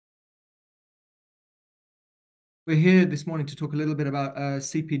We're here this morning to talk a little bit about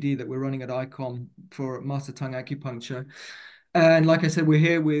CPD that we're running at ICOM for Master Tung Acupuncture. And like I said, we're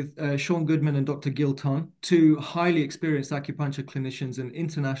here with Shaun Goodman and Dr. Gilton, two highly experienced acupuncture clinicians and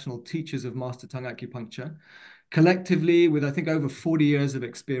international teachers of Master Tung Acupuncture, collectively with, I think, over 40 years of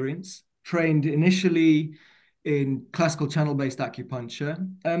experience, trained initially in classical channel-based acupuncture.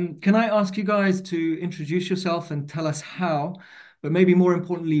 Can I ask you guys to introduce yourself and tell us how, but maybe more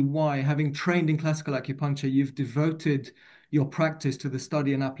importantly, why, having trained in classical acupuncture, you've devoted your practice to the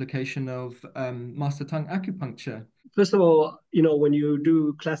study and application of Master Tung Acupuncture? First of all, when you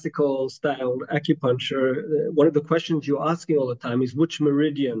do classical style acupuncture, one of the questions you're asking all the time is which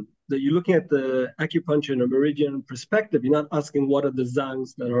meridian. That you're looking at the acupuncture in a meridian perspective. You're not asking what are the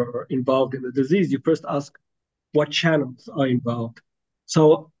zangs that are involved in the disease. You first ask what channels are involved.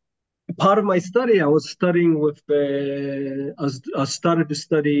 So part of my study, I was studying with I started to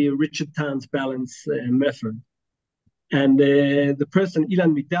study Richard Tan's balance method, and the person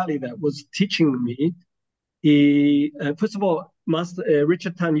Ilan Midali that was teaching me, he first of all,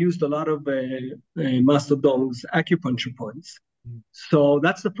 Richard Tan used a lot of Master Dong's acupuncture points. So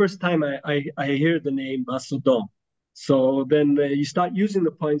that's the first time I hear the name Master Dong. So then you start using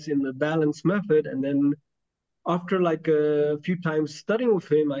the points in the balance method, and then after like a few times studying with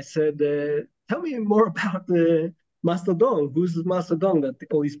him, I said, "Tell me more about the Master Dong. Who's the Master Dong that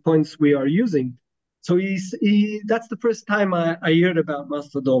all these points we are using?" So that's the first time I heard about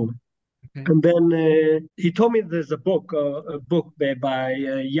Master Dong. Okay. And then he told me there's a book by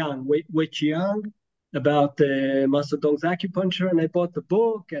Yang, Wei Chiang, about Master Dong's acupuncture, and I bought the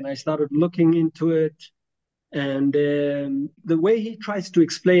book and I started looking into it. And the way he tries to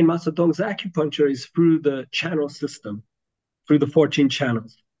explain Master Dong's acupuncture is through the channel system, through the 14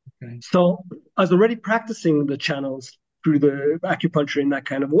 channels. Okay. So I was already practicing the channels through the acupuncture in that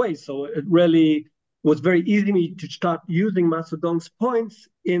kind of way. So it really was very easy for me to start using Master Dong's points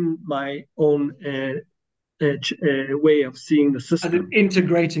in my own way of seeing the And then system.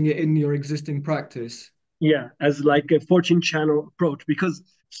 integrating it in your existing practice. Yeah, as like a 14 channel approach. Because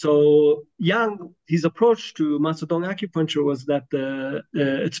so Yang, his approach to Master Dong acupuncture was that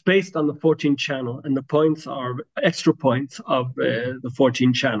it's based on the 14 channel, and the points are extra points of the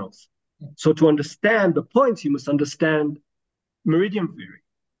 14 channels. So to understand the points, you must understand meridian theory,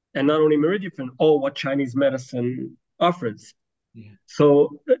 and not only meridian theory, or what Chinese medicine offers. Yeah.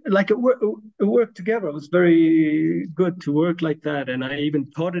 So like it worked together. It was very good to work like that, and I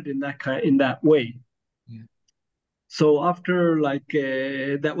even taught it in that way. Yeah. So after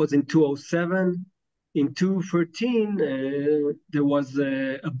that was in 2007. In 2013, there was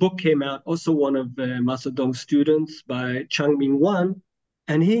a book came out, also one of Master Dong's students by Chang Ming Wan,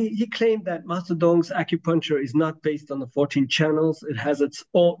 and he claimed that Master Dong's acupuncture is not based on the 14 channels. It has its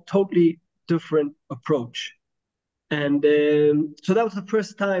all totally different approach. And so that was the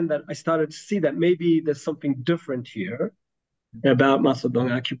first time that I started to see that maybe there's something different here about Master Dong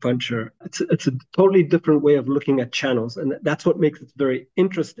acupuncture. It's a totally different way of looking at channels, and that's what makes it very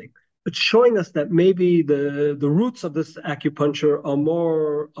interesting. It's showing us that maybe the roots of this acupuncture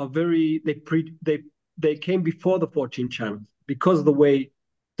are very they came before the 14 channels, because of the way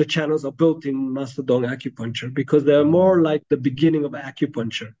the channels are built in Master Dong acupuncture, because they're more like the beginning of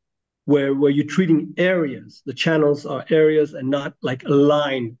acupuncture, where you're treating areas. The channels are areas and not like a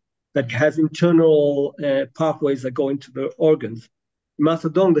line that has internal pathways that go into the organs. In Master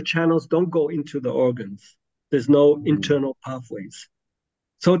Dong, the channels don't go into the organs. There's no internal pathways.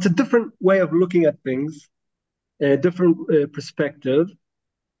 So it's a different way of looking at things, a different perspective.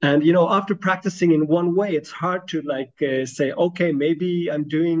 And after practicing in one way, it's hard to say, okay, maybe I'm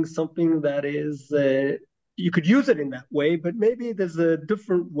doing something that is you could use it in that way, but maybe there's a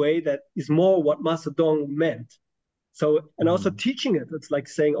different way that is more what Master Dong meant. So, and also teaching it, it's like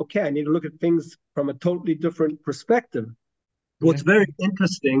saying, okay, I need to look at things from a totally different perspective. Yeah. What's very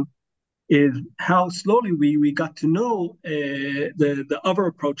interesting is how slowly we got to know the other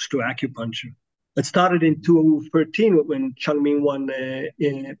approach to acupuncture. It started in 2013 when Chang Ming Wan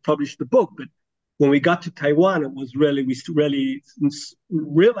published the book, but when we got to Taiwan, we really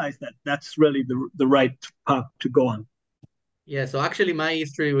realized that that's really the right path to go on. Yeah, so actually my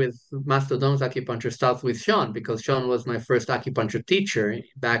history with Master Dong's acupuncture starts with Shaun, because Shaun was my first acupuncture teacher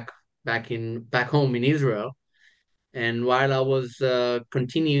back home in Israel. And while I was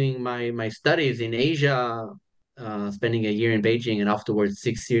continuing my studies in Asia, spending a year in Beijing and afterwards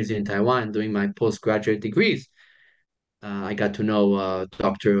 6 years in Taiwan doing my postgraduate degrees, I got to know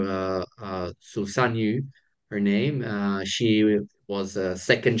Dr. Su San Yu, her name. She was a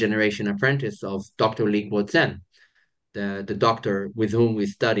second generation apprentice of Dr. Li Guozhen, the doctor with whom we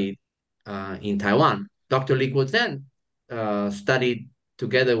studied in Taiwan. Dr. Li Guozhen studied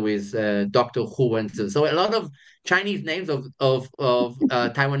together with Dr. Hu Wenzi. So a lot of Chinese names of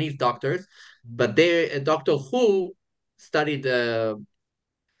Taiwanese doctors, but Dr. Hu studied the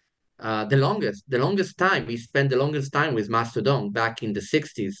longest time. He spent the longest time with Master Dong back in the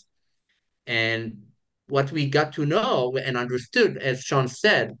 60s. And what we got to know and understood, as Shaun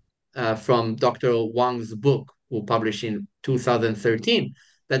said, from Dr. Wang's book, who published in 2013,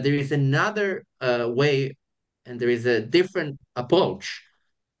 that there is another way and there is a different approach.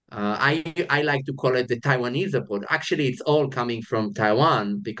 I like to call it the Taiwanese approach. Actually, it's all coming from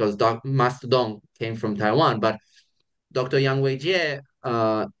Taiwan because Master Dong came from Taiwan, but Dr. Yang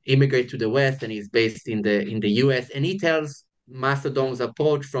Weijie immigrated to the West and is based in the US, and he tells Master Dong's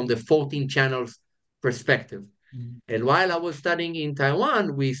approach from the 14 channels perspective. Mm-hmm. And while I was studying in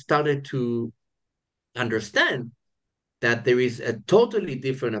Taiwan, we started to understand that there is a totally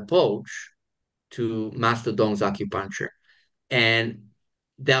different approach to Master Dong's acupuncture. And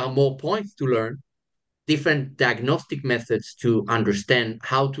there are more points to learn, different diagnostic methods to understand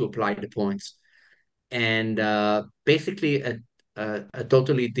how to apply the points, and basically a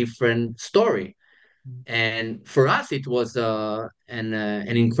totally different story. And for us, it was an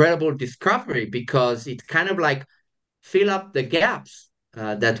incredible discovery because it kind of like fill up the gaps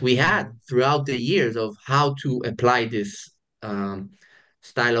that we had throughout the years of how to apply this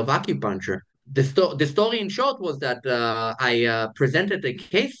style of acupuncture. The story in short was that I presented a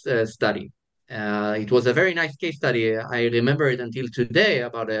case study. It was a very nice case study. I remember it until today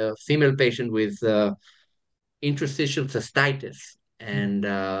about a female patient with interstitial cystitis. And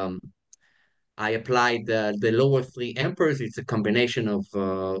I applied the lower three emperors. It's a combination of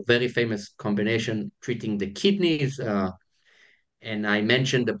very famous combination treating the kidneys. And I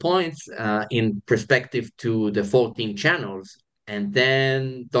mentioned the points in perspective to the 14 channels. And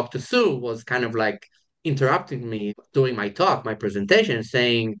then Dr. Su was kind of like interrupting me during my talk, my presentation,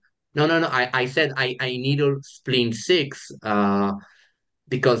 saying, no, no, no. I said I needle spleen 6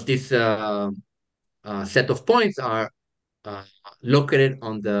 because this set of points are located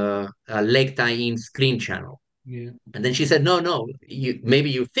on the leg tie-in screen channel. Yeah. And then she said, no, no, maybe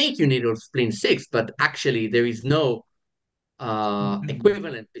you think you need a spleen 6, but actually there is no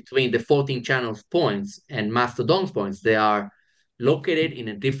equivalent between the 14 channels points and Master Dong's points. They are located in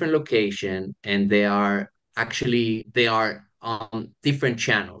a different location and they are on different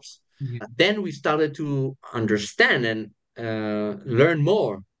channels. Yeah. Then we started to understand and learn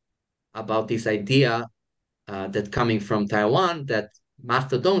more about this idea that coming from Taiwan, that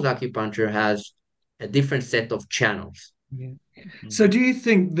Master Dong's acupuncture has a different set of channels. Yeah. So do you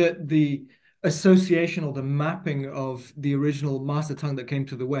think that the association or the mapping of the original Master Tung that came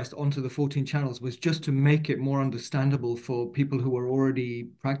to the West onto the 14 channels was just to make it more understandable for people who are already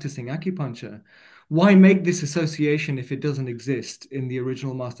practicing acupuncture? Why make this association if it doesn't exist in the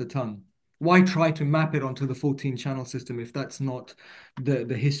original Master Tung? Why try to map it onto the 14 channel system if that's not the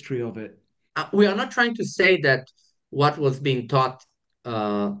history of it? We are not trying to say that what was being taught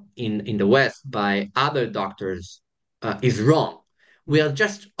in the West by other doctors is wrong. We are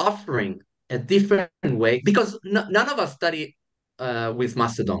just offering a different way because none of us study with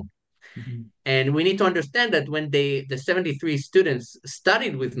Master Dong. Mm-hmm. And we need to understand that when the 73 students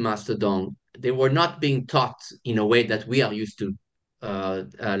studied with Master Dong, they were not being taught in a way that we are used to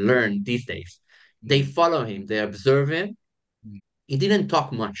learn these days. They follow him, they observe him. He didn't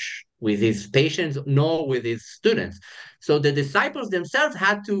talk much with his patients nor with his students. So the disciples themselves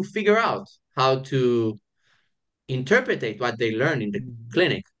had to figure out how to interpret what they learn in the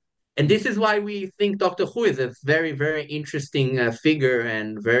clinic. And this is why we think Dr. Hu is a very, very interesting figure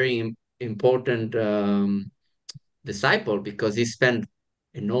and very important disciple because he spent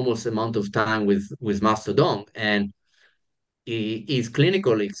enormous amount of time with Master Dong, and his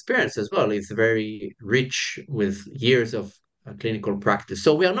clinical experience as well is very rich with years of clinical practice.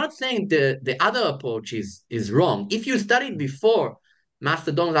 So we are not saying the other approach is wrong. If you studied before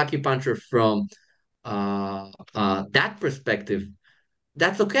Master Dong's acupuncture from that perspective,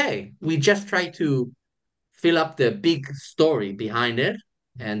 that's okay. We just try to fill up the big story behind it.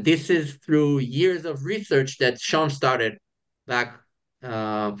 And this is through years of research that Shaun started back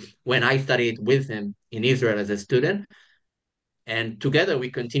when I studied with him in Israel as a student. And together we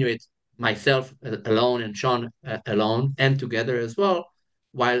continue it, myself alone and Shaun alone, and together as well,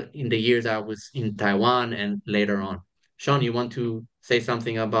 while in the years I was in Taiwan and later on. Shaun, you want to say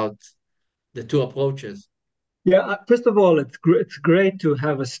something about the two approaches? Yeah, first of all, it's great to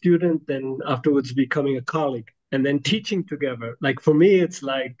have a student and afterwards becoming a colleague and then teaching together. Like for me, it's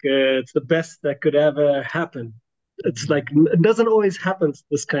like it's the best that could ever happen. it's like it doesn't always happen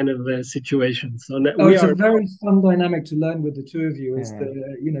this kind of situation. So Oh, we it's a are, very fun dynamic to learn with the two of you. Is the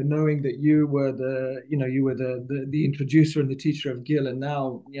Mm. knowing that you were the introducer and the teacher of Gil, and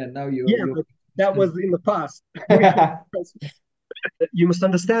now now yeah, you're but that was in the past. We are, you must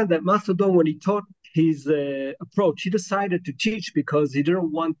understand that Master Dong, when he taught his approach, he decided to teach because he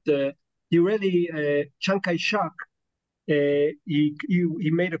didn't want he really Chiang Kai-shek. He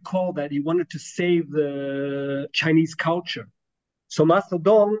made a call that he wanted to save the Chinese culture. So Master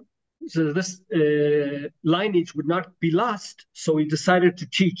Dong, so this lineage would not be lost, so he decided to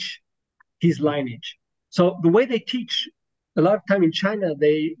teach his lineage. So the way they teach, a lot of time in China,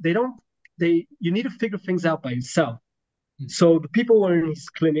 they don't they you need to figure things out by yourself. So the people were in his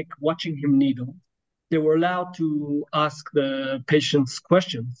clinic watching him needle. They were allowed to ask the patients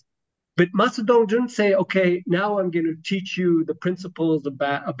questions. But Master Dong didn't say, okay, now I'm going to teach you the principles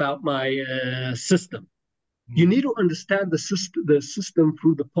about my system. You need to understand the system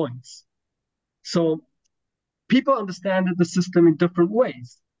through the points. So people understand the system in different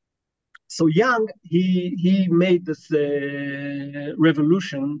ways. So Yang, he made this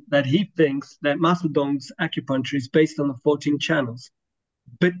revolution that he thinks that Master Dong's acupuncture is based on the 14 channels.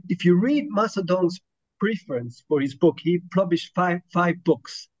 But if you read Master Dong's preference for his book, he published five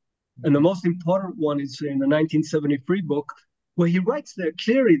books. And the most important one is in the 1973 book, where he writes there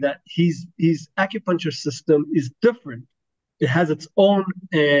clearly that his acupuncture system is different. It has its own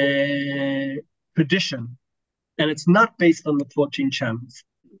tradition, and it's not based on the 14 channels.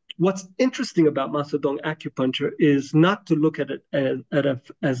 What's interesting about Master Dong acupuncture is not to look at it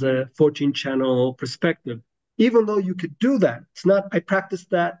as a 14 channel perspective. Even though you could do that, it's not. I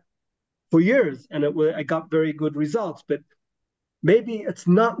practiced that for years, and I got very good results. But maybe it's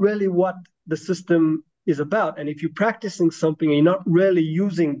not really what the system is about. And if you're practicing something and you're not really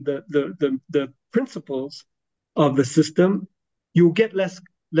using the principles of the system, you'll get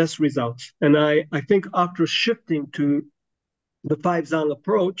less results. And I think after shifting to the five zang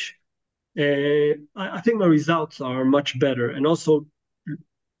approach, I think my results are much better. And also,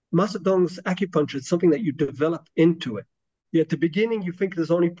 Master Dong's acupuncture is something that you develop into it. Yeah, at the beginning you think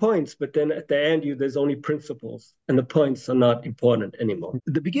there's only points, but then at the end there's only principles, and the points are not important anymore.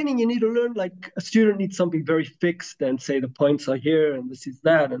 At the beginning you need to learn, like a student needs something very fixed and say the points are here and this is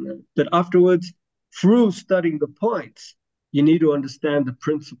that, and then, but afterwards, through studying the points, you need to understand the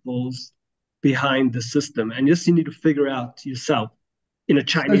principles behind the system, and just you need to figure out yourself in a So,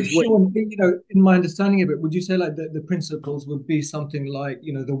 Chinese way. Sean, in my understanding of it, would you say like the principles would be something like,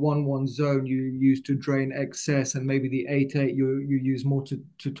 the 1-1 zone you use to drain excess, and maybe the 8-8 you use more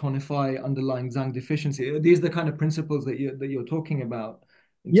to tonify underlying Zhang deficiency? Are these the kind of principles that you're talking about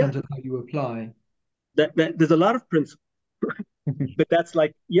in Yeah, terms of how you apply? that there's a lot of principles. But that's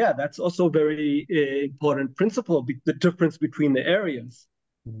like, yeah, that's also a very important principle, the difference between the areas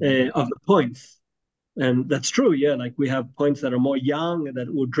of the points. And that's true, yeah. Like we have points that are more yang and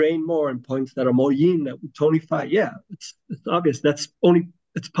that will drain more, and points that are more yin that will tonify. Yeah, it's obvious. That's only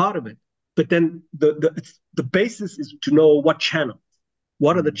it's part of it. But then the basis is to know what channels.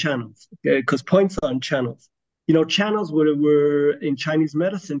 What are the channels? Because points are on channels. Channels were in Chinese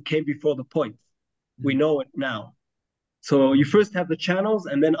medicine came before the points. We know it now. So you first have the channels,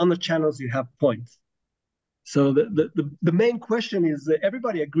 and then on the channels you have points. So the main question is that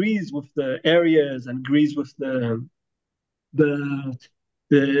everybody agrees with the areas and agrees with the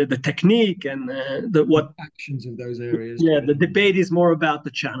the technique and the what. Actions of those areas. Yeah, the debate is more about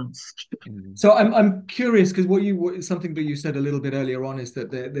the channels. So I'm curious because something that you said a little bit earlier on is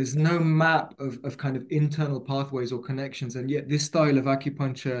that there's no map of kind of internal pathways or connections, and yet this style of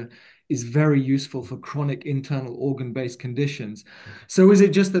acupuncture is very useful for chronic internal organ-based conditions. So is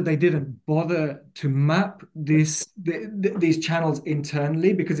it just that they didn't bother to map these channels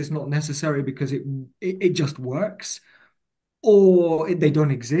internally because it's not necessary, because it just works? Or they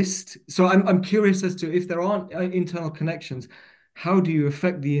don't exist. So I'm curious as to, if there aren't internal connections, how do you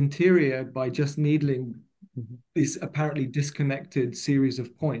affect the interior by just needling this apparently disconnected series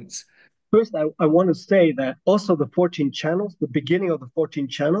of points? First, I want to say that also the 14 channels, the beginning of the 14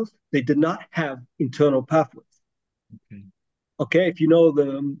 channels, they did not have internal pathways. Okay. Okay, if you know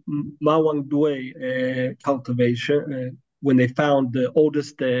the Mawang Dui cultivation, when they found the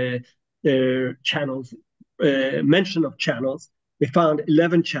oldest channels, mention of channels, they found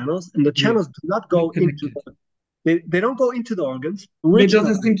 11 channels, and the Yeah, channels do not not go into connected. they don't go into the organs. There Originally,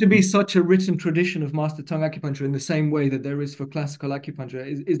 doesn't seem to be such a written tradition of Master Tongue acupuncture in the same way that there is for classical acupuncture.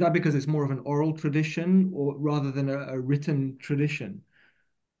 Is that because it's more of an oral tradition, or rather than a written tradition?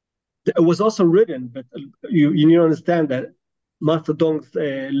 it was also written, but you need to understand that Master Dong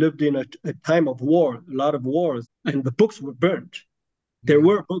lived in a time of war, a lot of wars, and the books were burnt. There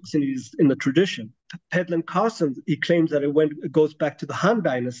were books in the tradition. Pedlin Carson, he claims that it goes back to the Han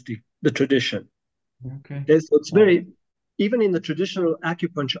Dynasty, the tradition. Okay. So it's even in the traditional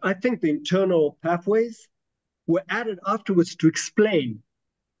acupuncture, I think the internal pathways were added afterwards to explain.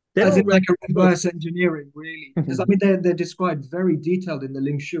 They As don't in like a really reverse engineering, really. Because I mean, they're described very detailed in the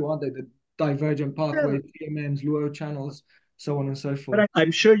Ling Shu, aren't they? The divergent pathways, TMMs, Luo channels, so on and so forth. But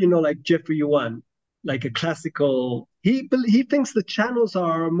I'm sure you know, like Jeffrey Yuan, like a classical. He thinks the channels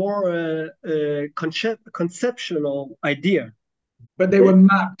are more a conceptual idea. But they were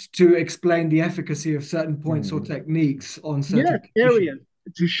mapped to explain the efficacy of certain points or techniques on certain Yes, conditions. areas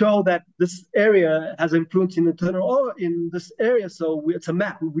to show that this area has influence in the internal or in this area. So it's a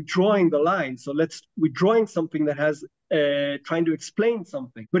map. We're drawing the line. So we're drawing something that has trying to explain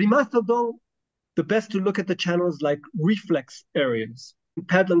something. But in Master Dong, the best to look at the channels like reflex areas.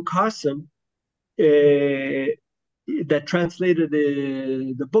 Padlin Carson, that translated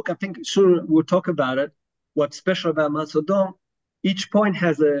the book, I think soon we'll talk about it. What's special about Master Dong? Each point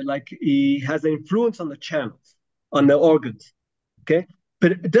he has an influence on the channels, on the organs. Okay,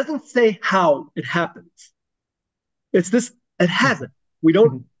 but it doesn't say how it happens. It has it. We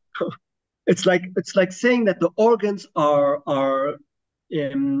don't. It's like saying that the organs are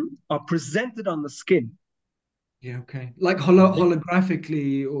presented on the skin. Yeah, okay. Like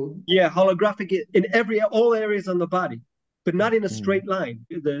holographically or Yeah, holographic in all areas on the body, but not in a straight line.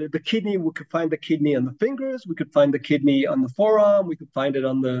 The kidney, we could find the kidney on the fingers, we could find the kidney on the forearm, we could find it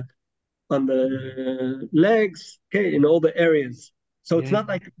on the legs, okay, in all the areas. So it's not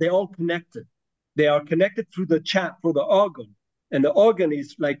like they're all connected. They are connected through the chat for the organ, and the organ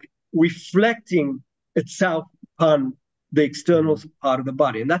is like reflecting itself on the external part of the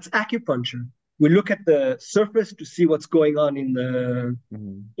body, and that's acupuncture. We look at the surface to see what's going on in the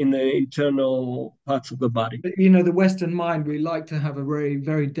internal parts of the body. But, you know, the Western mind, we like to have a very,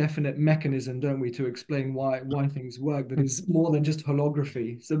 very definite mechanism, don't we, to explain why things work that is more than just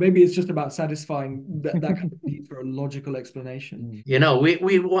holography. So maybe it's just about satisfying that kind of need for a logical explanation. You know,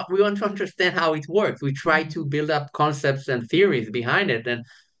 we want to understand how it works. We try to build up concepts and theories behind it,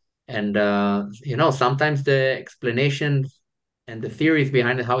 and you know, sometimes the explanations and the theories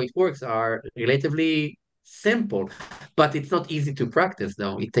behind it, how it works, are relatively simple, but it's not easy to practice,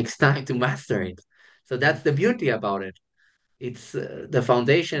 though. It takes time to master it. So that's the beauty about it. It's the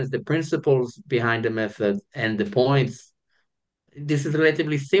foundations, the principles behind the method, and the points. This is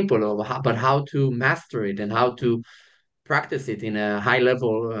relatively simple, but how to master it and how to practice it in a high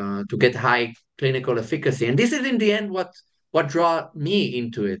level to get high clinical efficacy. And this is in the end what draw me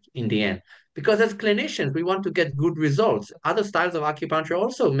into it in the end. Because as clinicians, we want to get good results. Other styles of acupuncture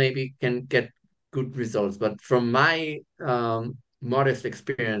also maybe can get good results, but from my modest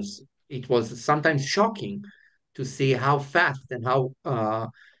experience, it was sometimes shocking to see how fast and how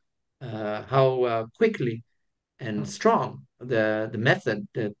quickly and strong the method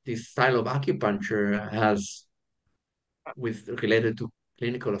that this style of acupuncture has with related to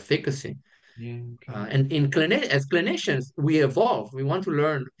clinical efficacy. Yeah, okay. And as clinicians, we evolve. We want to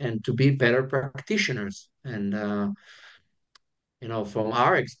learn and to be better practitioners. And you know, from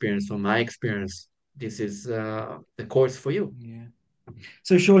our experience, from my experience, this is the course for you. Yeah.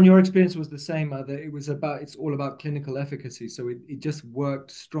 So, Shaun, your experience was the same, that it's all about clinical efficacy. So it just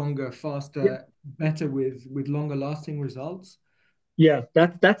worked stronger, Yeah, faster, better with longer lasting results. yeah,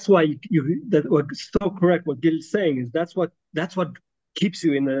 that's why that what's so correct. What Gil's saying is that's what keeps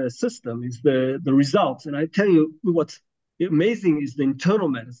you in the system is the results. And I tell you, what's amazing is the internal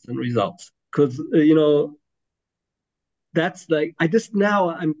medicine results because that's like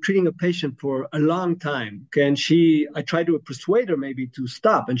I'm treating a patient for a long time, okay, and I try to persuade her maybe to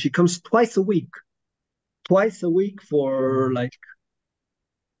stop, and she comes twice a week for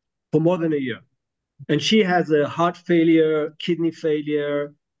more than a year, and she has a heart failure, kidney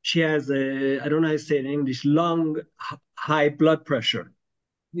failure. She has I don't know how to say it in English, high blood pressure,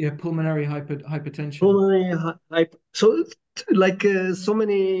 Yeah, pulmonary hypertension. pulmonary so like so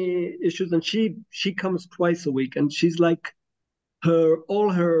many issues, and she comes twice a week, and she's like all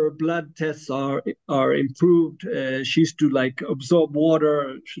her blood tests are improved. She used to like absorb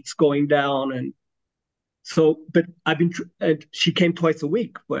water; it's going down, and so. But she came twice a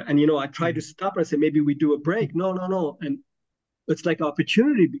week, and I tried to stop her. I said maybe we do a break. No, no, no, and it's like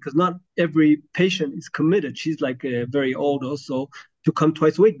opportunity because not every patient is committed. She's like very old also to come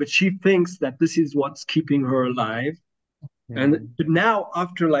twice a week, but she thinks that this is what's keeping her alive. And but now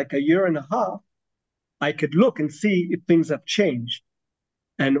after like a year and a half, I could look and see if things have changed.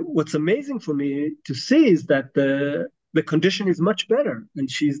 And what's amazing for me to see is that the condition is much better, and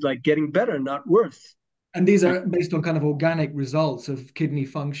she's like getting better, not worse. And these are based on kind of organic results of kidney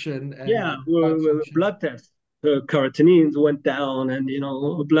function Yeah, and heart function. blood tests. The carotenines went down, and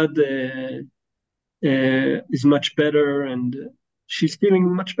blood is much better, and she's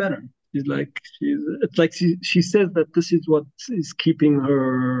feeling much better. It's like she says that this is what is keeping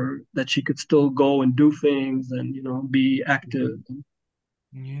her, that she could still go and do things and be active.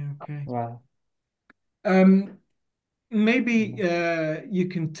 Yeah, okay. Wow. Um, Maybe you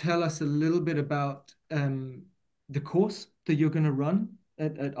can tell us a little bit about the course that you're going to run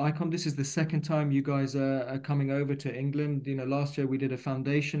at ICOM. This is the second time you guys are coming over to England. Last year we did a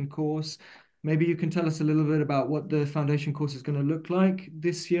foundation course. Maybe you can tell us a little bit about what the foundation course is going to look like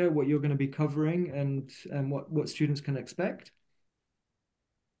this year, what you're going to be covering, and what students can expect.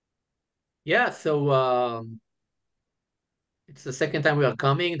 Yeah, so it's the second time we are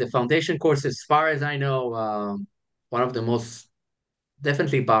coming. The foundation course, as far as I know, one of the most,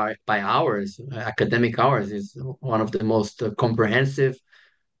 definitely by hours, academic hours, is one of the most comprehensive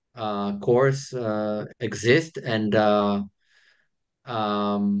course exist. And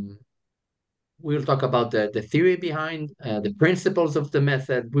um, we'll talk about the theory behind the principles of the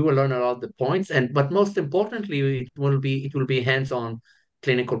method. We will learn a lot of the points, and but most importantly, it will be hands-on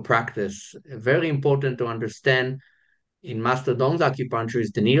clinical practice. Very important to understand in Master Tong's acupuncture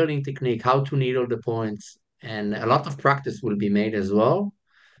is the needling technique, how to needle the points, and a lot of practice will be made as well.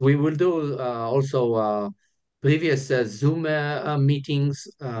 We will do also previous Zoom meetings,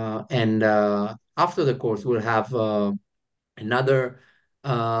 and after the course, we'll have another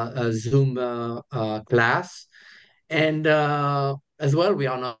Zoom class. And as well, we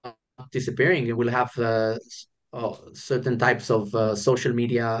are not disappearing. We'll have certain types of social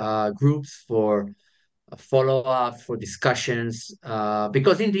media groups for follow up, for discussions,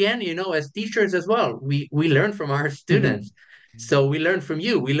 because in the end, as teachers as well, we learn from our Mhm. students. So we learn from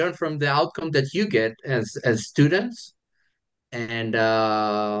you. We learn from the outcome that you get as students, and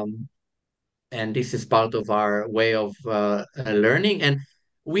this is part of our way of learning. And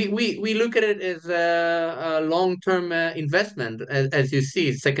we look at it as a long-term investment. As you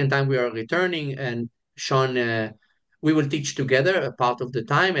see, second time we are returning, and Shaun, we will teach together a part of the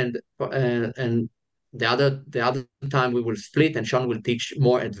time, and the other time we will split, and Shaun will teach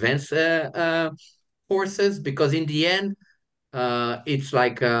more advanced courses, because in the end, it's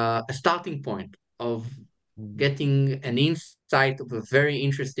like a starting point of getting an insight of a very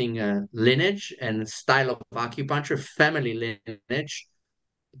interesting lineage and style of acupuncture, family lineage,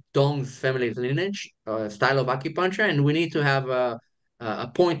 Dong's family lineage, style of acupuncture, and we need to have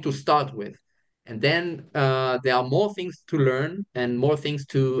a point to start with. And then there are more things to learn and more things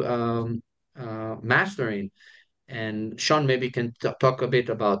to master in. And Shaun maybe can talk a bit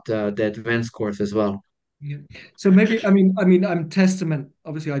about the advanced course as well. Yeah. So maybe, I mean, I'm testament.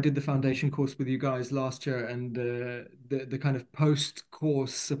 Obviously, I did the foundation course with you guys last year, and the kind of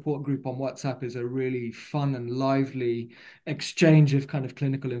post-course support group on WhatsApp is a really fun and lively exchange of kind of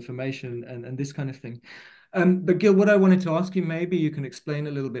clinical information and this kind of thing. But Gil, what I wanted to ask you, maybe you can explain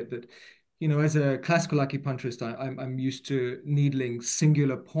a little bit that, as a classical acupuncturist, I'm used to needling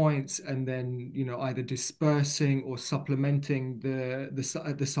singular points and then, either dispersing or supplementing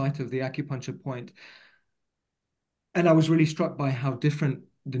the site of the acupuncture point. And I was really struck by how different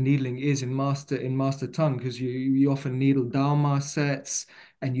the needling is in Master Tongue, because you often needle Dharma sets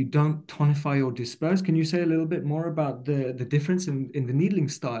and you don't tonify or disperse. Can you say a little bit more about the difference in the needling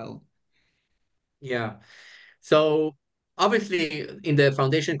style? Yeah. So obviously, in the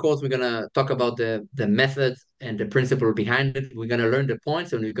foundation course, we're gonna talk about the method and the principle behind it. We're gonna learn the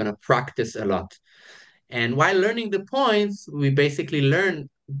points, and we're gonna practice a lot. And while learning the points, we basically learn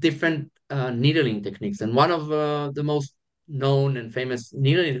different needling techniques. And one of the most known and famous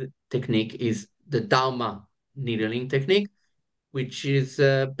needling technique is the Dharma needling technique, which is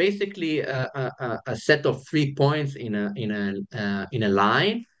basically a set of 3 points in a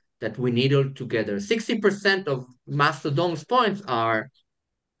line that we needle together. 60% of Master Dong's points are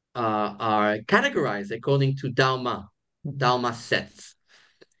categorized according to Dharma sets.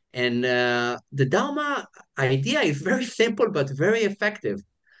 And the Dharma idea is very simple but very effective.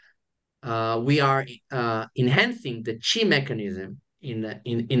 We are enhancing the chi mechanism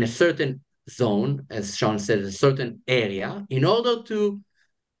in a certain zone, as Shaun said, a certain area, in order to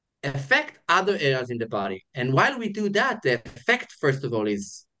affect other areas in the body. And while we do that, the effect, first of all,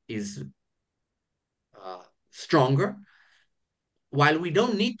 is stronger. While we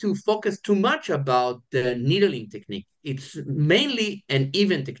don't need to focus too much about the needling technique, it's mainly an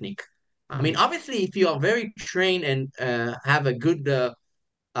even technique. I mean, obviously, if you are very trained and have a good uh,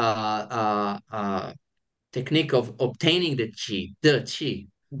 uh, uh, technique of obtaining the qi.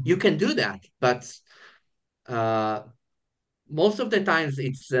 You can do that, but uh, most of the times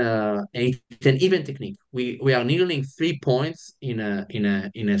it's an even technique. We are needling 3 points in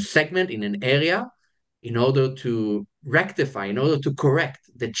a segment in an area in order to rectify, in order to correct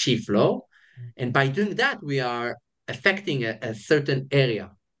the chi flow, and by doing that we are affecting a certain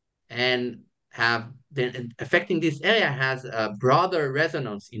area, and have then affecting this area has a broader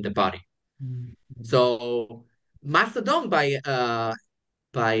resonance in the body. So Mastodon by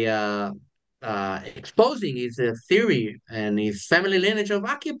exposing his theory and his family lineage of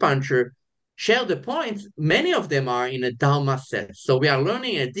acupuncture, share the points. Many of them are in a Dharma set. So we are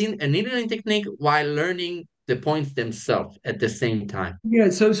learning a needling technique while learning the points themselves at the same time. Yeah,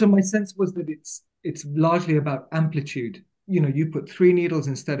 so my sense was that it's largely about amplitude. You know, you put three needles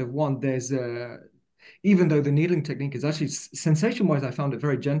instead of one. There's a Even though the needling technique is actually sensation wise, I found it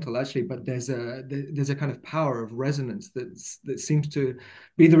very gentle actually, but there's a kind of power of resonance that seems to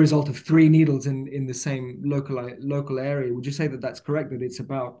be the result of three needles in the same local area. Would you say that that's correct? That it's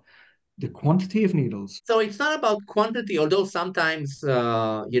about the quantity of needles? So it's not about quantity, although sometimes,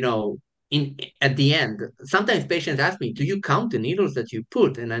 in at the end, sometimes patients ask me, "Do you count the needles that you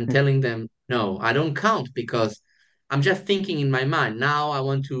put?" And I'm telling them, "No, I don't count because I'm just thinking in my mind. Now I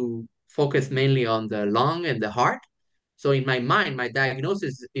want to focus mainly on the lung and the heart. So in my mind, my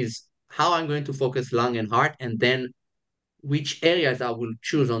diagnosis is how I'm going to focus lung and heart, and then which areas I will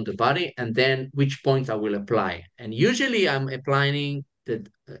choose on the body, and then which points I will apply. And usually I'm applying the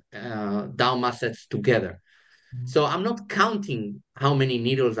Dharma sets together. So I'm not counting how many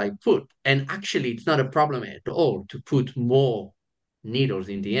needles I put. And actually, it's not a problem at all to put more needles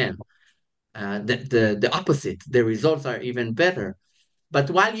in the end. The opposite, the results are even better. But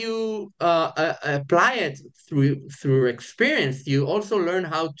while you apply it through experience, you also learn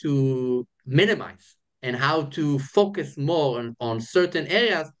how to minimize and how to focus more on certain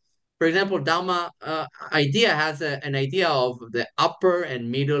areas. For example, Dharma idea has an idea of the upper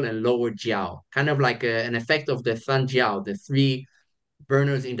and middle and lower jiao, kind of like an effect of the sun jiao, the three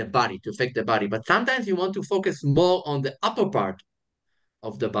burners in the body to affect the body. But sometimes you want to focus more on the upper part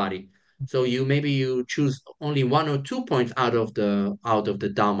of the body. So you choose only 1 or 2 points out of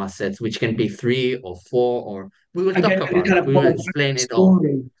the Dharma sets, which can be 3 or 4, or we will talk Again, and it about kind it. of We will more explain it all.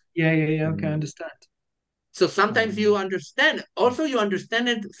 story. Yeah. Okay, I understand. So sometimes you understand. Also, you understand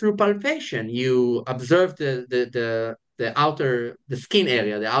it through palpation. You observe the outer the skin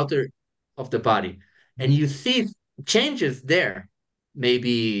area, the outer of the body, and you see changes there.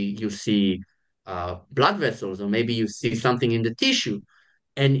 Maybe you see blood vessels, or maybe you see something in the tissue,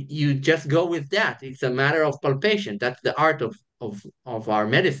 and you just go with that. It's a matter of palpation. That's the art of our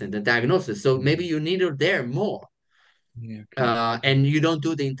medicine, the diagnosis. So maybe you need it there more, Yeah, okay. and you don't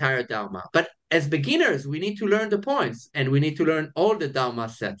do the entire Dharma. But as beginners, we need to learn the points, and we need to learn all the Dharma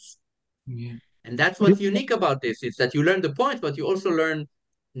sets. Yeah. And that's what's unique about this, is that you learn the points, but you also learn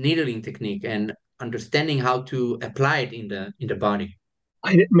needling technique and understanding how to apply it in the body.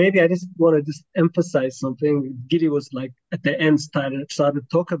 Maybe I just want to just emphasize something. Giri was like at the end started to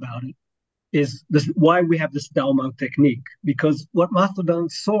talk about it. Is this why we have this Dalmau technique? Because what Master Tung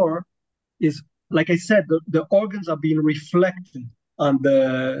saw is, like I said, the organs are being reflected on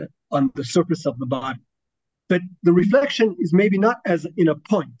the surface of the body, but the reflection is maybe not as in a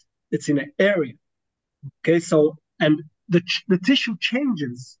point; it's in an area. Okay, so and the tissue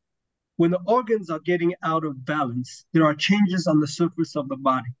changes when the organs are getting out of balance. There are changes on the surface of the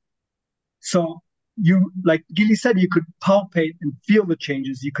body. So you, like Gilly said, you could palpate and feel the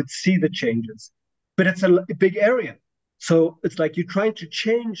changes. You could see the changes, but it's a big area. So it's like you're trying to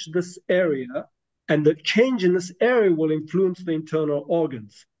change this area, and the change in this area will influence the internal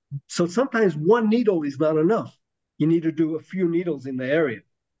organs. So sometimes one needle is not enough. You need to do a few needles in the area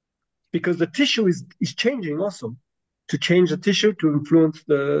because the tissue is changing also. To change the tissue to influence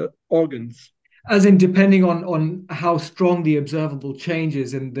the organs. As in, depending on how strong the observable change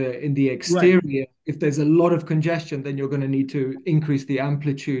is in the Right. exterior, if there's a lot of congestion, then you're going to need to increase the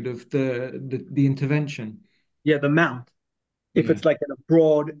amplitude of the intervention. Yeah, the mount. If Yeah. it's like in a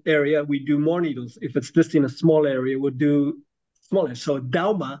broad area, we do more needles. If it's just in a small area, we'll do smaller. So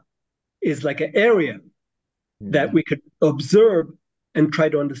Dauma is like an area that we could observe and try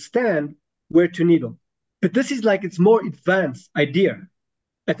to understand where to needle. But this is like it's more advanced idea.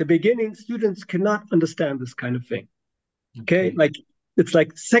 At the beginning, students cannot understand this kind of thing. Okay, like it's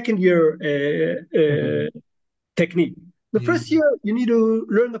like second year technique. The Yeah. first year you need to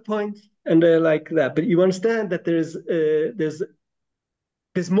learn the points and like that, but you understand that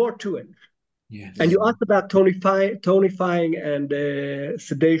there's more to it. Yes. And you asked about tonifying and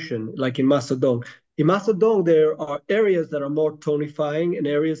sedation, like in Master Tung. In Master Dong, there are areas that are more tonifying and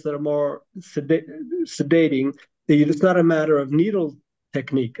areas that are more sedating. It's not a matter of needle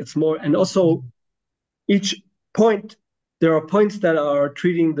technique. It's more, and also each point, there are points that are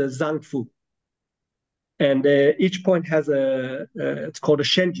treating the Zhang Fu. And each point has it's called a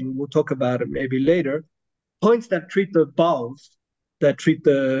Shenjing. We'll talk about it maybe later. Points that treat the bowels, that treat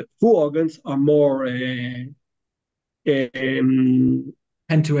the Fu organs are more and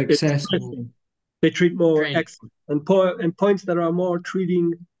to excess. They treat more Training. excess. And points that are more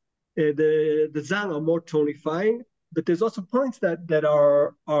treating the Zhang are more tonifying. But there's also points that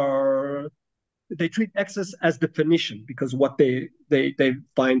are they treat excess as definition because what they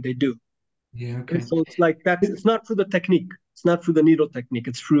find they do. Yeah, And okay. so it's like that. It's not through the technique. It's not through the needle technique.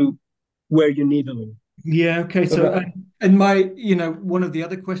 It's through where you're needling. Yeah, okay. So So, that, and my, one of the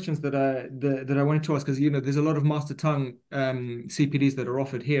other questions that I wanted to ask, because there's a lot of Master Tongue CPDs that are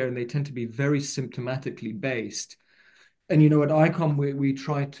offered here, and they tend to be very symptomatically based. And at ICOM we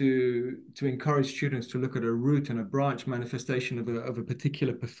try to encourage students to look at a root and a branch manifestation of a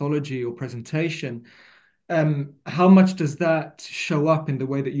particular pathology or presentation. How much does that show up in the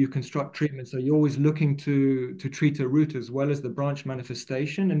way that you construct treatments? Are you always looking to treat a root as well as the branch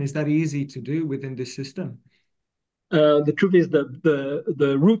manifestation? And is that easy to do within this system? The truth is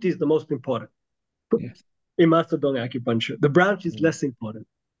the root is the most important Yes. in Master Tung Acupuncture. The branch is less important.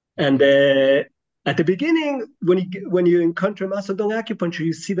 And at the beginning, when you encounter Master Tung Acupuncture,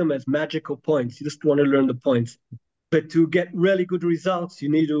 you see them as magical points. You just want to learn the points. But to get really good results, you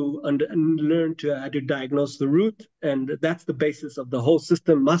need to learn to diagnose the root. And that's the basis of the whole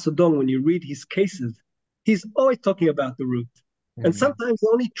system. Master Dong, when you read his cases, he's always talking about the root. And sometimes he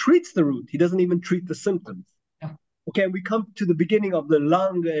only treats the root. He doesn't even treat the symptoms. Yeah. Okay, we come to the beginning of the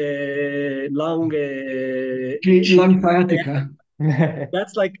lung sciatica.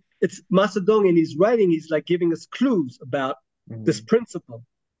 That's like, it's Master Dong in his writing, he's like giving us clues about this principle.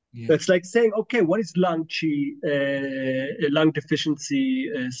 Yeah. It's like saying, okay, what is lung qi, lung deficiency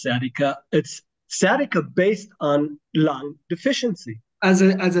sciatica? It's sciatica based on lung deficiency. As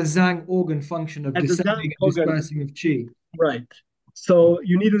a Zhang organ function of As a Zhang descending and organ. dispersing of qi. Right. So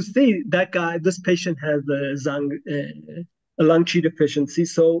you need to see that guy, this patient has a lung qi deficiency.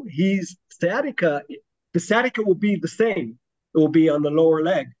 So his sciatica, the sciatica will be the same. It will be on the lower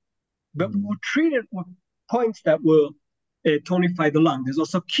leg. But we will treat it with points that will tonify the lung. There's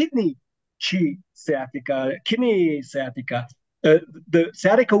also kidney sciatica. The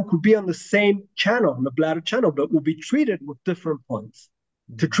sciatica could be on the same channel, on the bladder channel, but will be treated with different points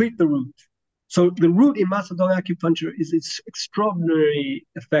to treat the root. So the root in Master Tung Acupuncture is extraordinarily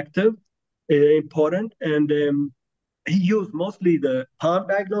effective, important, and he used mostly the palm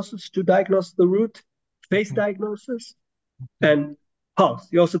diagnosis to diagnose the root, face diagnosis, and pulse.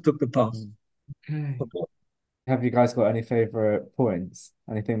 He also took the pulse. Okay. Have you guys got any favorite points?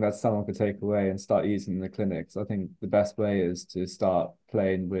 Anything that someone could take away and start using in the clinics? I think the best way is to start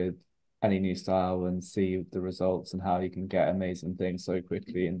playing with any new style and see the results and how you can get amazing things so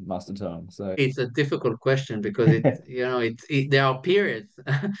quickly in Master Tongue. So It's a difficult question because there are periods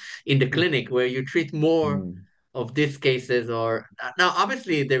in the clinic where you treat more of these cases, or now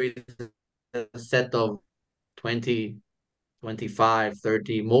obviously there is a set of 20, 25,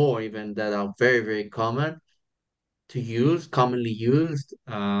 30 more even that are very, very common to use, commonly used.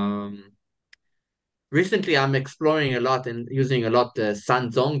 Recently, I'm exploring a lot and using a lot the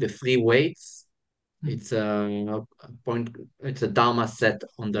Sanzong, the three weights. It's it's a Dharma set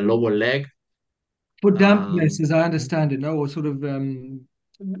on the lower leg. For dampness, as I understand it, no, or sort of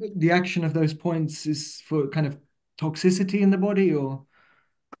the action of those points is for kind of toxicity in the body, or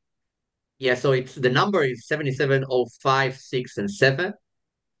Yeah, so it's the number is 77, 05, 6, and 7.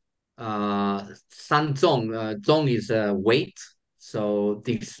 Sanzong, Zong is a weight. So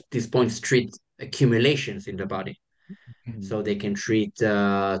these points treat accumulations in the body. So they can treat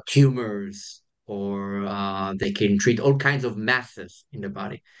tumors, or they can treat all kinds of masses in the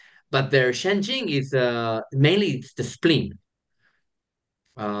body. But their Shenjing is mainly it's the spleen.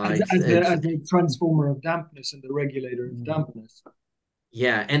 as a transformer of dampness and the regulator of dampness.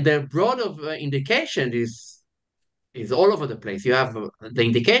 Yeah, and the broad of indication is all over the place. You have the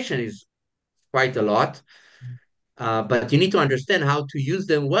indication is quite a lot, but you need to understand how to use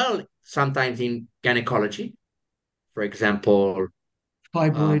them well. Sometimes in gynecology, for example,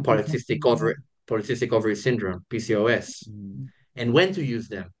 Fibroids or polycystic something like ovary that. polycystic ovary syndrome (PCOS), and when to use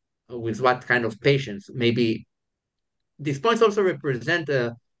them with what kind of patients. Maybe these points also represent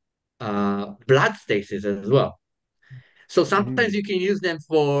blood stasis as well. So sometimes you can use them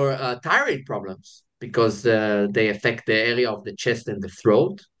for thyroid problems because they affect the area of the chest and the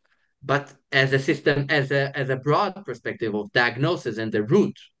throat. but as a system, as a broad perspective of diagnosis, and the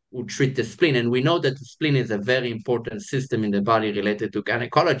root would treat the spleen. And we know that the spleen is a very important system in the body, related to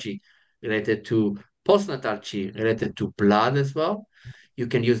gynecology, related to postnatal chi, related to blood as well. You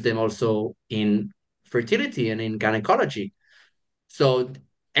can use them also in fertility and in gynecology. So,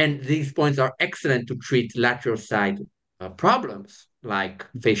 and these points are excellent to treat lateral side problems like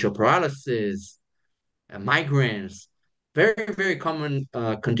facial paralysis, migraines, very, very common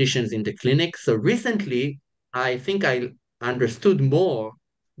conditions in the clinic. So recently, I think I understood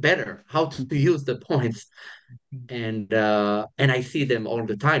better how to use the points, and I see them all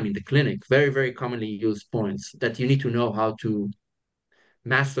the time in the clinic. Very, very commonly used points that you need to know how to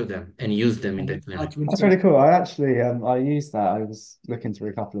master them and use them in the How clinic. to That's interpret. really cool. I actually I used that. I was looking through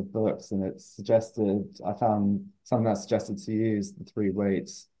a couple of books and I found something that suggested to use the three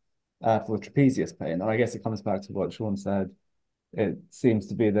weights for trapezius pain. And I guess it comes back to what Shaun said. It seems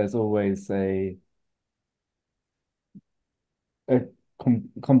to be there's always a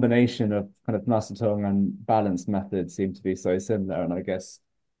combination of kind of Master Tung and balance methods seem to be so similar. And I guess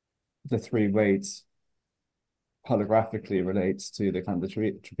the three weights holographically relates to the kind of the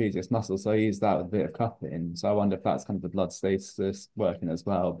trapezius muscle. So I use that with a bit of cupping. So I wonder if that's kind of the blood stasis working as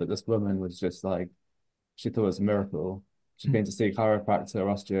well. But this woman was just like, she thought it was a miracle. She'd been to see a chiropractor,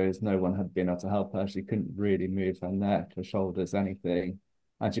 osteos, no one had been able to help her. She couldn't really move her neck, her shoulders, anything.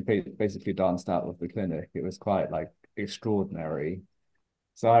 And she basically danced out of the clinic. It was quite like extraordinary.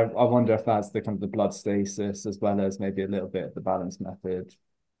 So I wonder if that's the kind of the blood stasis as well as maybe a little bit of the balance method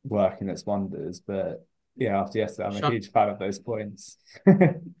working its wonders. But yeah, after yesterday, I'm a Sean, huge fan of those points.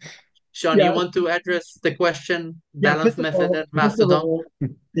 Sean, you Yeah, want to address the question, yeah. balance method and mastodon?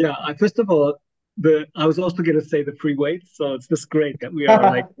 Yeah. First of all, the I was also going to say the free weights. So it's just great that we are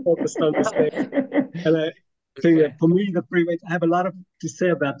like focused on these things. And I think that Okay. for me, the free weights, I have a lot of to say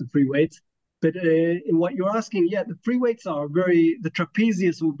about the free weights. But in what you're asking, yeah, the free weights are the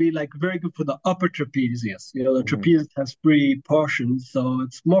trapezius will be like very good for the upper trapezius. You know, the Mhm. trapezius has three portions, so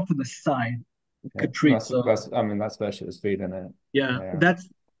it's more for the side Yeah, could treat. So that's I mean that's where she was feeling it. yeah, Yeah.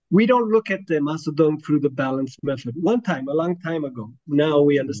 we don't look at the Macedon through the balance method. One time, a long time ago, now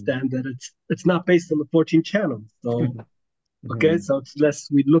we Mhm. understand that it's not based on the 14 channels. So okay, Mhm. so it's less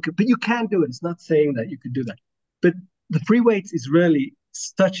we look at, but you can do it. It's not saying that you could do that. But the free weights is really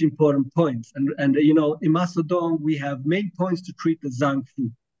such important points. And you know, in Macedon, we have main points to treat the Zhang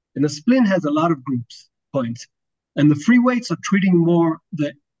Fu. And the spleen has a lot of groups points. And the free weights are treating more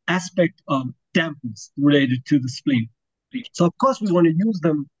the aspect of dampness related to the spleen. So of course we want to use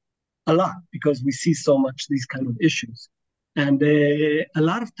them a lot because we see so much these kind of issues. And a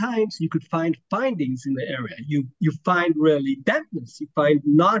lot of times you could find findings in the area. You find really dampness. You find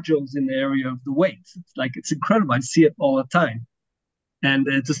nodules in the area of the weights. It's like it's incredible. I see it all the time. And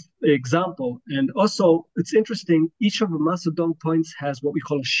just an example. And also it's interesting. Each of the Macedon points has what we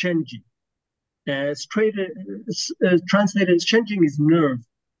call a shenji. Translated as Shenjing is nerve,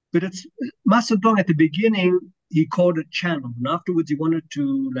 but it's Macedon at the beginning he called it channel, and afterwards he wanted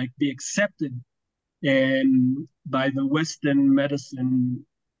to like be accepted by the Western medicine,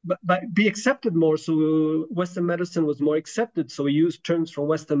 but be accepted more. So Western medicine was more accepted, so he used terms from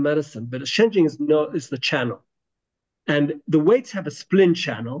Western medicine. But Shenjing is the channel, and the weights have a spleen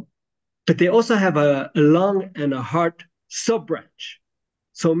channel, but they also have a lung and a heart sub branch.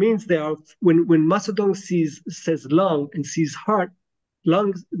 So it means they are when Macedon says lung and sees heart,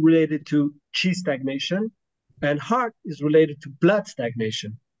 lungs related to chi stagnation, and heart is related to blood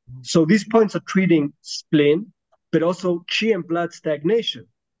stagnation. So these points are treating spleen, but also chi and blood stagnation.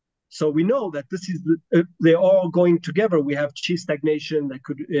 So we know that they're all going together. We have chi stagnation that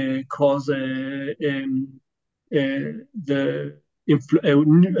could cause the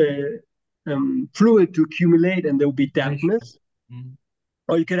fluid to accumulate, and there will be dampness. Mm.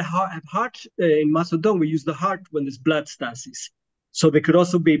 Or you could have heart in Macedon. We use the heart when there's blood stasis. So there could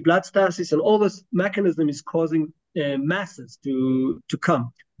also be blood stasis, and all this mechanism is causing masses to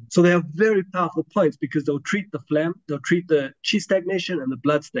come. So they have very powerful points because they'll treat the phlegm, they'll treat the chi stagnation and the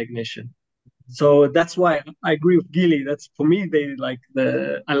blood stagnation. So that's why I agree with Gili. That's for me,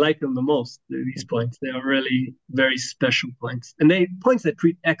 I like them the most. These points, they are really very special points, and they points that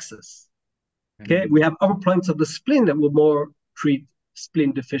treat excess. Okay, we have other points of the spleen that will more treat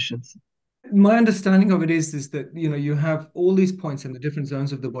spleen deficiency. My understanding of it is that you have all these points in the different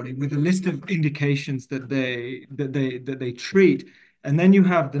zones of the body with a list of indications that they treat, and then you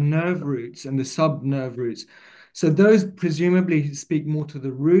have the nerve roots and the sub nerve roots. So those presumably speak more to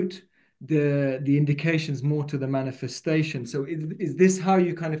the root, the indications more to the manifestation. So is this how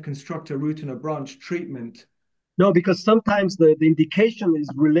you kind of construct a root and a branch treatment? No, because sometimes the indication is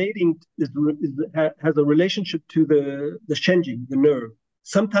relating has a relationship to the shenji, the nerve.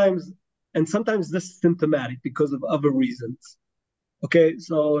 Sometimes this is symptomatic because of other reasons. Okay,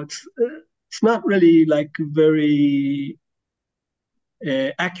 so it's not really like very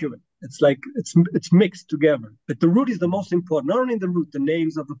accurate. It's like it's mixed together. But the root is the most important. Not only the root, the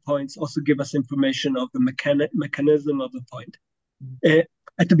names of the points also give us information of the mechanism of the point.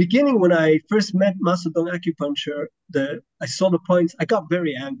 At the beginning, when I first met Master Tung Acupuncture, I saw the points. I got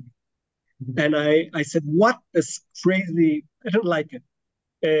very angry, and I said, "What is crazy? I don't like it.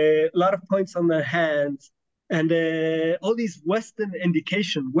 A lot of points on the hands, and all these Western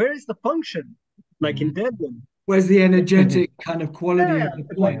indication. Where is the function? Like in Deadman, Where's the energetic kind of quality yeah, of the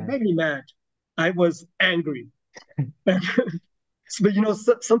it like point? made me mad. I was angry." But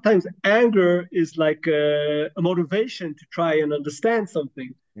sometimes anger is like a motivation to try and understand something.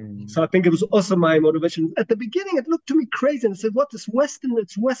 So I think it was also my motivation. At the beginning, it looked to me crazy and I said, "What is Western?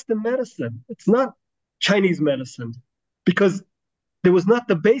 It's Western medicine. It's not Chinese medicine," because there was not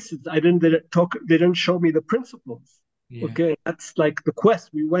the basis. They didn't show me the principles. Yeah. Okay, that's like the quest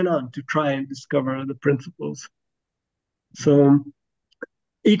we went on to try and discover the principles. So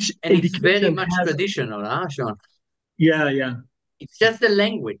each And it's very indication much has, traditional, huh, Shaun? yeah. It's just the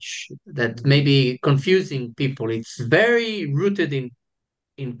language that may be confusing people. It's very rooted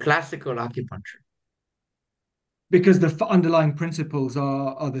in classical acupuncture. Because the underlying principles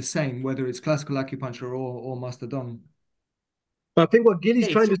are the same, whether it's classical acupuncture or Master Dong. I think what Gilly's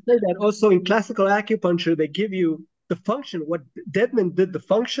Okay, trying to say that also in classical acupuncture, they give you the function. What Deadman did, the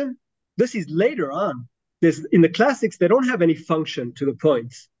function, this is later on. In the classics, they don't have any function to the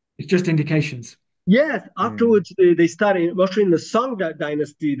points. It's just indications. Yes, afterwards they started, mostly in the Song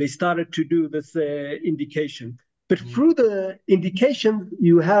dynasty, they started to do this indication. But through the indication,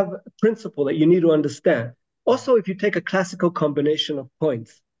 you have a principle that you need to understand. Also, if you take a classical combination of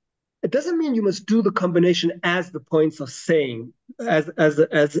points, it doesn't mean you must do the combination as the points are saying, as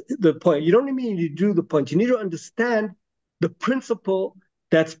the point. You don't mean you do the point. You need to understand the principle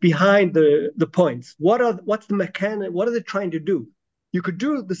that's behind the points. What's the mechanic? What are they trying to do? You could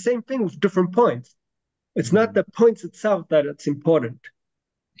do the same thing with different points. It's not the points itself that it's important.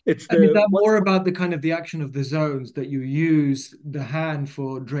 It's And is that what. more about the kind of the action of the zones that you use the hand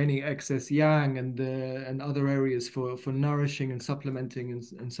for draining excess yang and other areas for nourishing and supplementing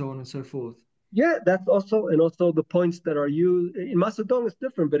and so on and so forth? Yeah, that's also the points that are used in Master Dong is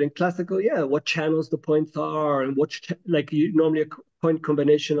different, but in classical, yeah, what channels the points are and like you normally a point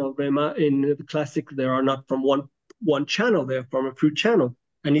combination of them in the classic, there are not from one channel, they're from a few channel,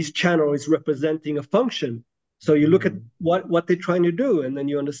 and each channel is representing a function. So you look at what they're trying to do, and then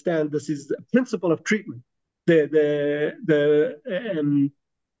you understand this is a principle of treatment. The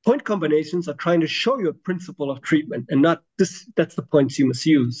point combinations are trying to show you a principle of treatment, and not this. That's the points you must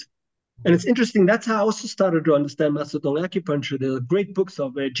use. And it's interesting. That's how I also started to understand Master Tung Acupuncture. There are great books of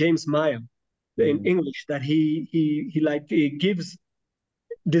James Meyer in English that he gives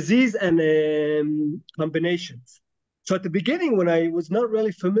disease and combinations. So at the beginning, when I was not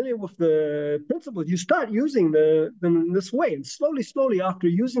really familiar with the principles, you start using them in this way, and slowly, after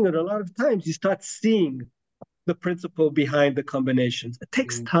using it a lot of times, you start seeing the principle behind the combinations. It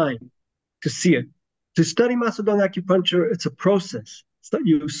takes time to see it. To study Master Tung Acupuncture, it's a process. So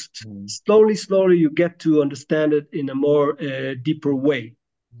you slowly you get to understand it in a more deeper way.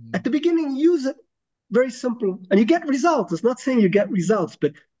 At the beginning, use it very simple, and you get results. It's not saying you get results,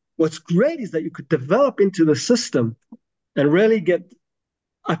 but what's great is that you could develop into the system and really get,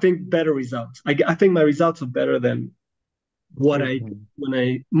 I think, better results. I think my results are better than more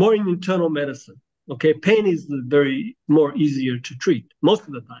in internal medicine. Okay, pain is very more easier to treat most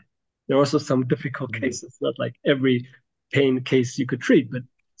of the time. There are also some difficult cases, not like every pain case you could treat, but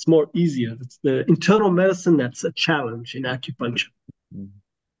it's more easier. It's the internal medicine that's a challenge in acupuncture.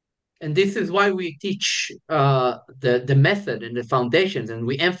 and this is why we teach the method and the foundations, and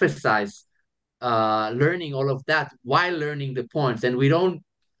we emphasize learning all of that while learning the points. And we don't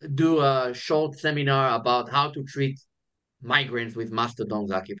do a short seminar about how to treat migraines with Master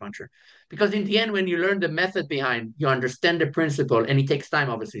Dong's acupuncture. Because in the end, when you learn the method behind, you understand the principle, and it takes time,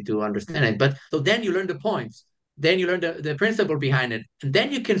 obviously, to understand it. But so then you learn the points, then you learn the principle behind it, and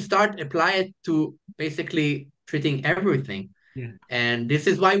then you can start apply it to basically treating everything. Yeah. And this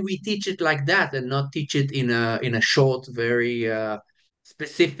is why we teach it like that and not teach it in a short, very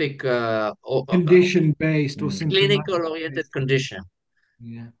specific Condition-based or symptomatic clinical oriented based. condition.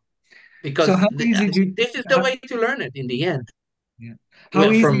 Yeah. So Because how easy do this is the way to learn it in the end. yeah. How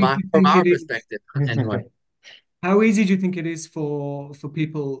Well, easy do you from think our it is? perspective, anyway. How easy do you think it is for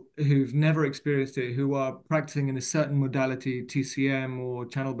people who've never experienced it, who are practicing in a certain modality, TCM or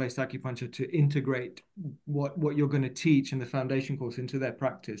channel-based acupuncture, to integrate what you're going to teach in the foundation course into their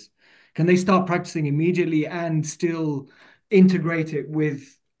practice? Can they start practicing immediately and still integrate it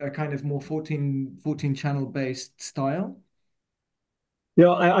with a kind of more 14 channel-based style?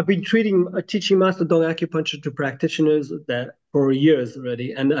 I've been teaching Master Tung Acupuncture to practitioners that for years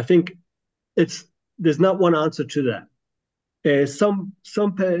already, and I think it's there's not one answer to that. Some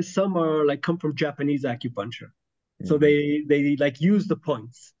are like come from Japanese acupuncture, so they like use the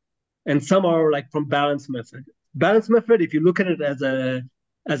points, and some are like from balance method. Balance method, if you look at it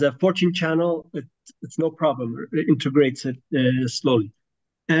as a 14 channel, it's no problem. It integrates it slowly.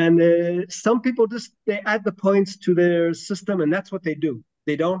 And some people just they add the points to their system, and that's what they do.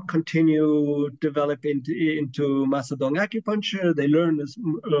 They don't continue develop into Master Tung acupuncture. They learn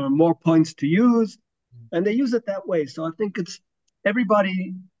more points to use, and they use it that way. So I think it's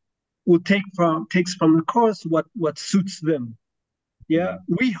everybody will takes from the course what suits them. Yeah,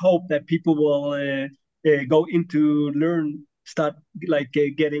 we hope that people will go into start like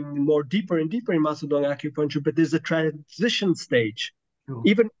getting more deeper and deeper in Master Tung acupuncture. But there's a transition stage. Sure.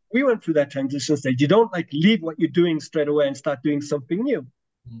 Even we went through that transition stage. You don't like leave what you're doing straight away and start doing something new.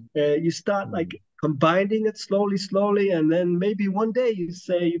 You start like combining it slowly, and then maybe one day you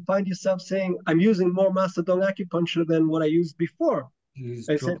find yourself saying, "I'm using more Master Tung acupuncture than what I used before."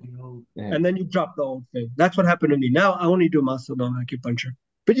 I said, and then you drop the old thing. That's what happened to me. Now I only do Master Tung acupuncture,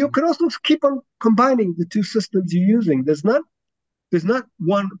 but you can also keep on combining the two systems you're using. There's not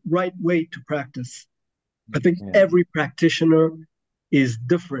one right way to practice. I think every practitioner is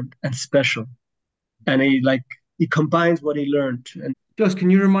different and special, and he combines what he learned. And Josh, can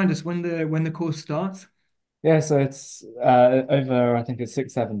you remind us when the course starts? Yeah, so it's over, I think it's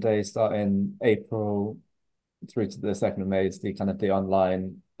 6, 7 days starting April through to the 2nd of May is the kind of the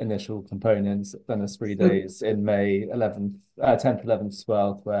online initial components. Then there's 3 days in May, 11th, 10th, 11th,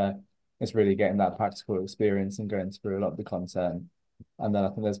 12th, where it's really getting that practical experience and going through a lot of the content. And then I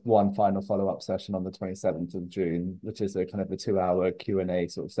think there's one final follow-up session on the 27th of June, which is a kind of a 2-hour Q&A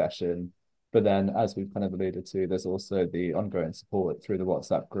sort of session. But then, as we've kind of alluded to, there's also the ongoing support through the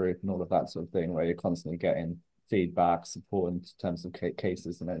WhatsApp group and all of that sort of thing, where you're constantly getting feedback, support in terms of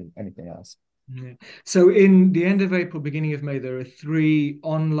cases and anything else. Yeah. So in the end of April, beginning of May, there are 3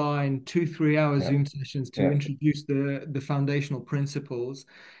 online 2 3-hour Zoom sessions to introduce the foundational principles,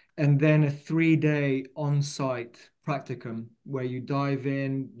 and then a 3-day on-site practicum where you dive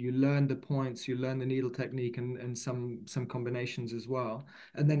in, you learn the points, you learn the needle technique and some combinations as well,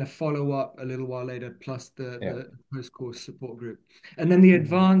 and then a follow-up a little while later, plus the post-course support group. And then the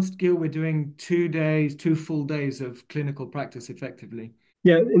advanced Gil, we're doing 2 full days of clinical practice effectively.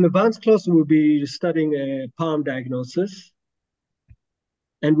 Yeah, in the advanced class, we'll be studying palm diagnosis.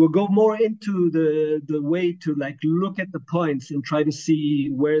 And we'll go more into the way to like look at the points and try to see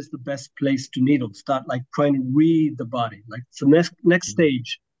where's the best place to needle. Start like trying to read the body. Like so next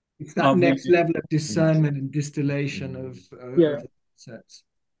stage. It's that next level of discernment and distillation of sets.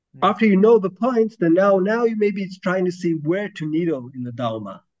 Yeah. After you know the points, then now you maybe it's trying to see where to needle in the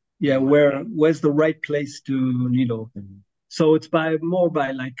Dharma. Yeah, where's the right place to needle. So it's more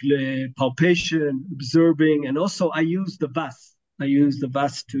by like palpation, observing, and also I use the VAS. I use the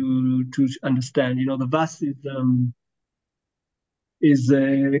VAS to understand. You know, the VAS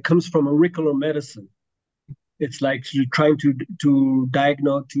it comes from auricular medicine. It's like trying to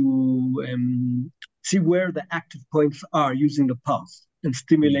diagnose, to see where the active points are using the pulse and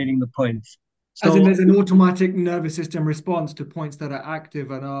stimulating the points. So, as in there's an automatic nervous system response to points that are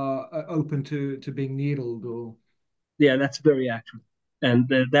active and are open to being needled, or yeah, that's very accurate, and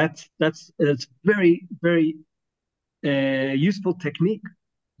that's very very useful technique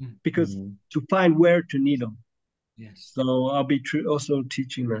because to find where to needle. Yes. So I'll be also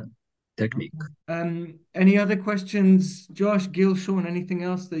teaching that technique. Any other questions, Josh, Gil, Shaun? Anything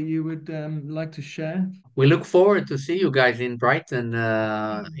else that you would like to share? We look forward to see you guys in Brighton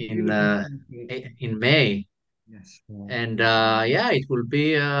in May. Yes. And it will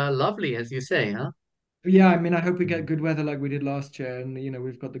be lovely, as you say, huh? Yeah, I mean, I hope we get good weather like we did last year, and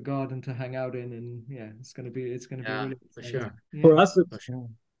we've got the garden to hang out in, and it's gonna be really for sure. Yeah. For us,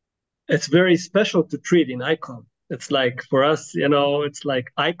 it's very special to treat in ICOM. It's like for us, it's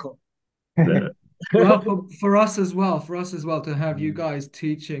like ICOM. Well, for us as well, to have you guys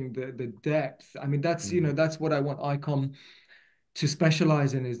teaching the depth. I mean, that's that's what I want ICOM to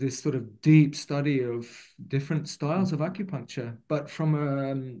specialize in, is this sort of deep study of different styles of acupuncture, but from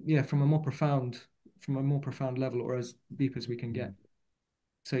a more profound level, or as deep as we can get.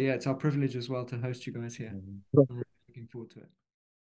 So yeah, it's our privilege as well to host you guys here. Mhm. I'm really looking forward to it.